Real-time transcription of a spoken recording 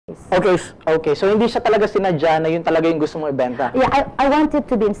Okay, okay. So hindi siya talaga sinadya na yun talaga yung gusto mo ibenta? Yeah, I wanted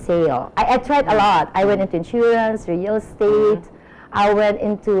to be in sale. I tried a lot. I went into insurance, real estate. I went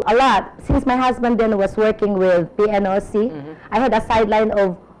into a lot. Since my husband then was working with PNOC, I had a sideline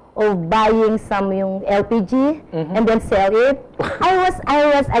of buying some yung LPG and then sell it. I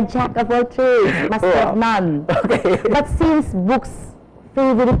was a jack of all trades, master of none. Okay. But since books,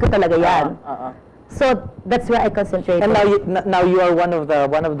 favorite ko talaga yan. So that's where I concentrate. And now you are one of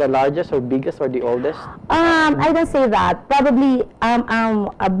the largest or biggest or the oldest? I don't say that. Probably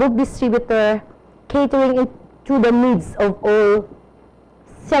I'm a book distributor catering to the needs of all,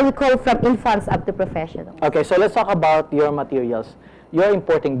 shall we call, from infants up to professionals. Okay, so let's talk about your materials. You're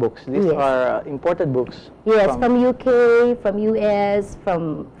importing books. These are imported books. Yes, from UK, from US,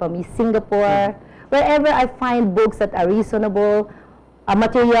 from Singapore. Wherever I find books that are reasonable,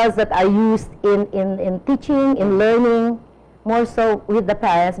 materials that are used in teaching, in learning, more so with the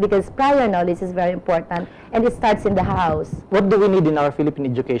parents, because prior knowledge is very important, and it starts in the house. What do we need in our Philippine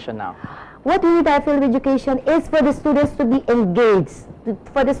education now? What we need in our Philippine education is for the students to be engaged,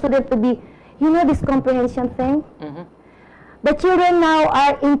 for the student to be, you know, this comprehension thing? The children now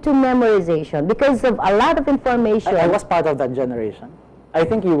are into memorization because of a lot of information. I was part of that generation. I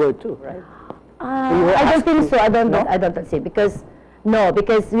think you were too, right? I don't think so. I don't see, because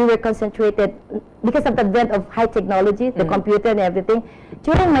we were concentrated because of the advent of high technology, the computer and everything.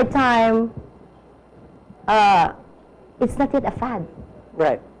 During my time, it's not yet a fad.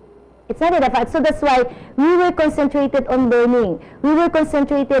 Right. It's not yet a fad. So that's why we were concentrated on learning. We were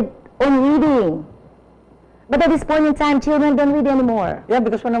concentrated on reading. But at this point in time, children don't read anymore. Yeah,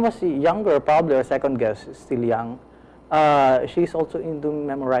 because when I was younger, probably our second guest is still young, she's also into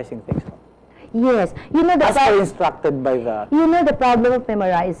memorizing things. Yes. You know as per instructed by the... You know the problem of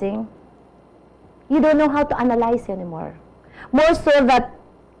memorizing? You don't know how to analyze anymore. More so that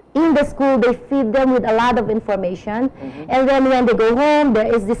in the school, they feed them with a lot of information. And then when they go home,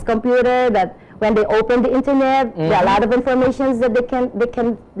 there is this computer that when they open the internet, there are a lot of information that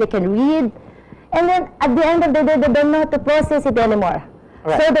they can read. And then at the end of the day, they don't know how to process it anymore.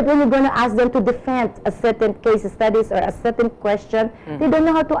 Right. So that when you're going to ask them to defend a certain case studies or a certain question, they don't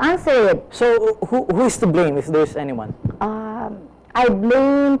know how to answer it. So who is to blame if there's anyone? I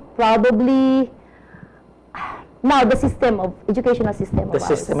blame probably now the system of educational system. The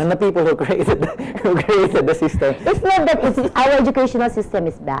system and the people who created the system. It's not that our educational system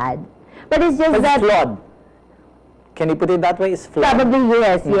is bad, but it's just that it's flawed. Can you put it that way? It's flawed. Probably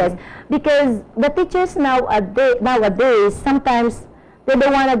yes, yes. Because the teachers nowadays sometimes they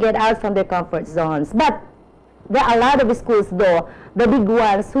don't want to get out from their comfort zones. But there are a lot of schools, though, the big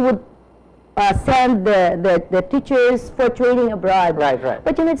ones, who would send the teachers for training abroad. Right, right.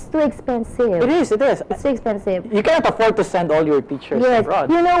 But you know, it's too expensive. It is, it is. It's too expensive. You cannot afford to send all your teachers abroad.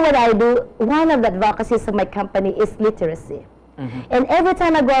 You know what I do? One of the advocacies of my company is literacy. And every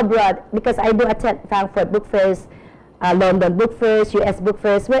time I go abroad, because I do attend Frankfurt book fairs, London book fairs, US book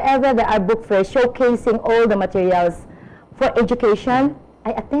fairs, wherever there are book fairs showcasing all the materials for education,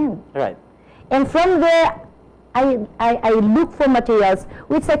 I attend. Right. And from there, I look for materials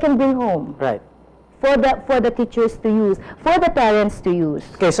which I can bring home. Right. For the teachers to use, for the parents to use.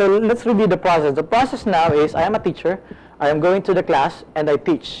 Okay, so let's review the process. The process now is I am a teacher. I am going to the class and I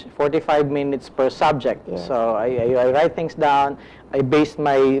teach 45 minutes per subject. Yes. So I write things down. I base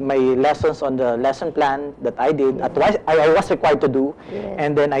my lessons on the lesson plan that I did. Yes. I was required to do. Yes.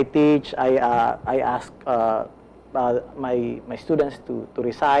 And then I teach. I ask my students to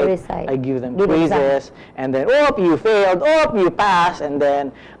recite. I give them quizzes, and then you failed, you passed, and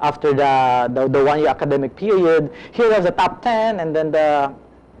then after the 1 year academic period, here was the top 10, and then the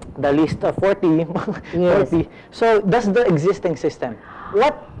list of 40. Yes. 40. So that's the existing system.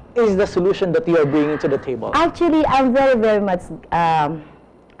 What is the solution that you are bringing to the table? Actually, I'm very much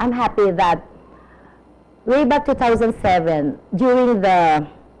I'm happy that way back 2007 during the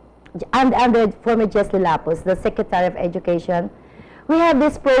under former Jesly Lapus, the Secretary of Education, we have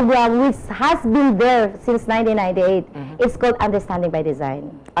this program which has been there since 1998. It's called Understanding by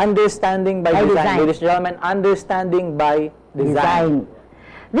Design. Understanding by design. Ladies and gentlemen, Understanding by Design.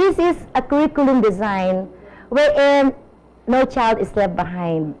 This is a curriculum design wherein no child is left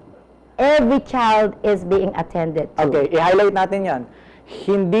behind. Every child is being attended to. Okay, i-highlight natin yan.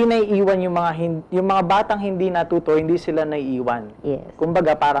 Hindi naiiwan yung mga batang hindi natuto, hindi sila naiiwan. Yes.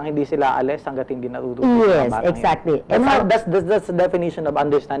 Kumbaga, parang hindi sila alis hanggat hindi natuto. Yes, exactly. And that's the definition of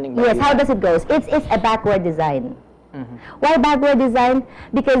understanding by design. How does it go? It's a backward design. Why backward design?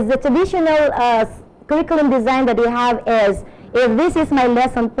 Because the traditional curriculum design that we have is, if this is my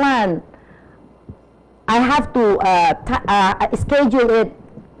lesson plan, I have to schedule it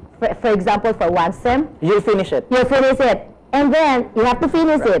for example, for one sem, You'll finish it. you finish it. And then you have to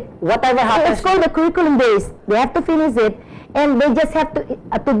finish it. Whatever So happens. it's called the curriculum based. They have to finish it. And they just have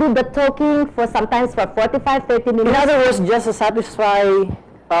to do the talking for sometimes for 45, 30 In minutes. other words, just to satisfy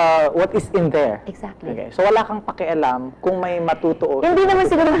what is in there. Exactly. Okay. So wala kang pakialam kung may matutuo. Hindi naman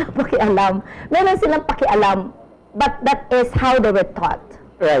siguro walang pakialam. Meron silang pakialam. But that is how they were taught.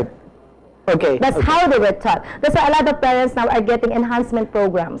 Right. Okay. That's okay. how they were taught. That's why a lot of parents now are getting enhancement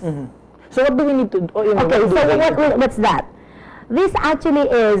programs. So what do we need to do? Okay, so what's that? This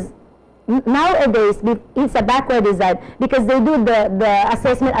actually is, nowadays, it's a backward design because they do the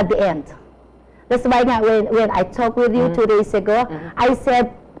assessment at the end. That's why nga when I talked with you 2 days ago, I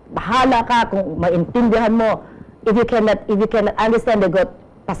said, bahala ka kung maintindihan mo. If you cannot understand, they go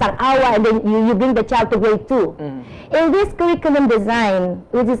pasang-awa, and then you bring the child to grade 2. In this curriculum design,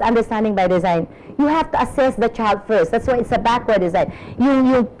 which is understanding by design, you have to assess the child first. That's why it's a backward design.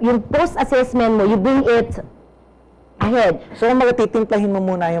 Yung post-assessment mo, you bring it ahead. So magtitimplahin mo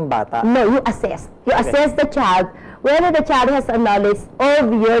muna yung bata. No, you assess. You assess the child, whether the child has a knowledge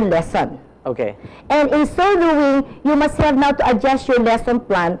of your lesson. Okay. And in so doing, you must have now to adjust your lesson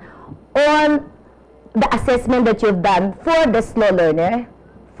plan on the assessment that you've done for the slow learner,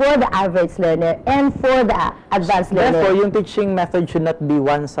 for the average learner, and for the advanced learner. Therefore, yung teaching method should not be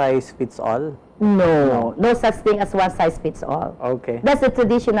one size fits all. No such thing as one size fits all. Okay. That's the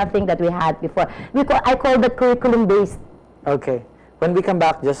traditional thing that we had before. I call that curriculum based. Okay. When we come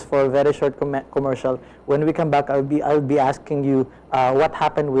back, just for a very short commercial, when we come back, I'll be asking you what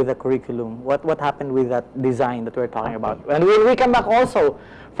happened with the curriculum, what happened with that design that we're talking about. And when we come back also,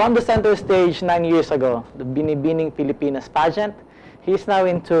 from the center stage 9 years ago, the Binibining Pilipinas pageant, he's now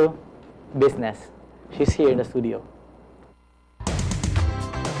into business. She's here in the studio.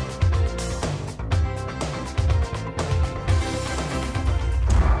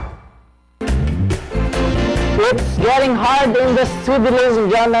 It's getting hard in the studio, ladies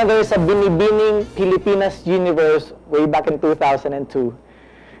and gentlemen. There's a Binibining Pilipinas universe way back in 2002.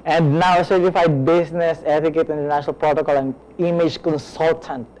 And now a certified business etiquette and international protocol and image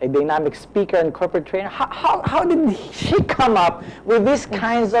consultant, a dynamic speaker and corporate trainer. How did she come up with these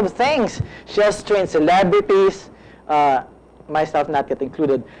kinds of things? She has trained celebrities, myself not yet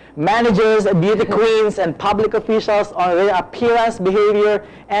included, managers, beauty queens, and public officials on their appearance, behavior,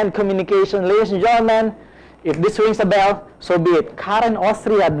 and communication. Ladies and gentlemen, if this rings a bell, so be it. Karen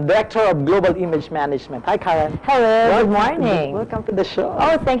Ostrea, the Director of Global Image Management. Hi, Karen. Hello, good morning. Welcome to the show.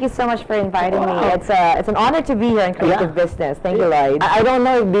 Oh, thank you so much for inviting me. It's an honor to be here in creative business. Thank you, Lloyd. I don't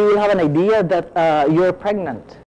know if you will have an idea that you're pregnant.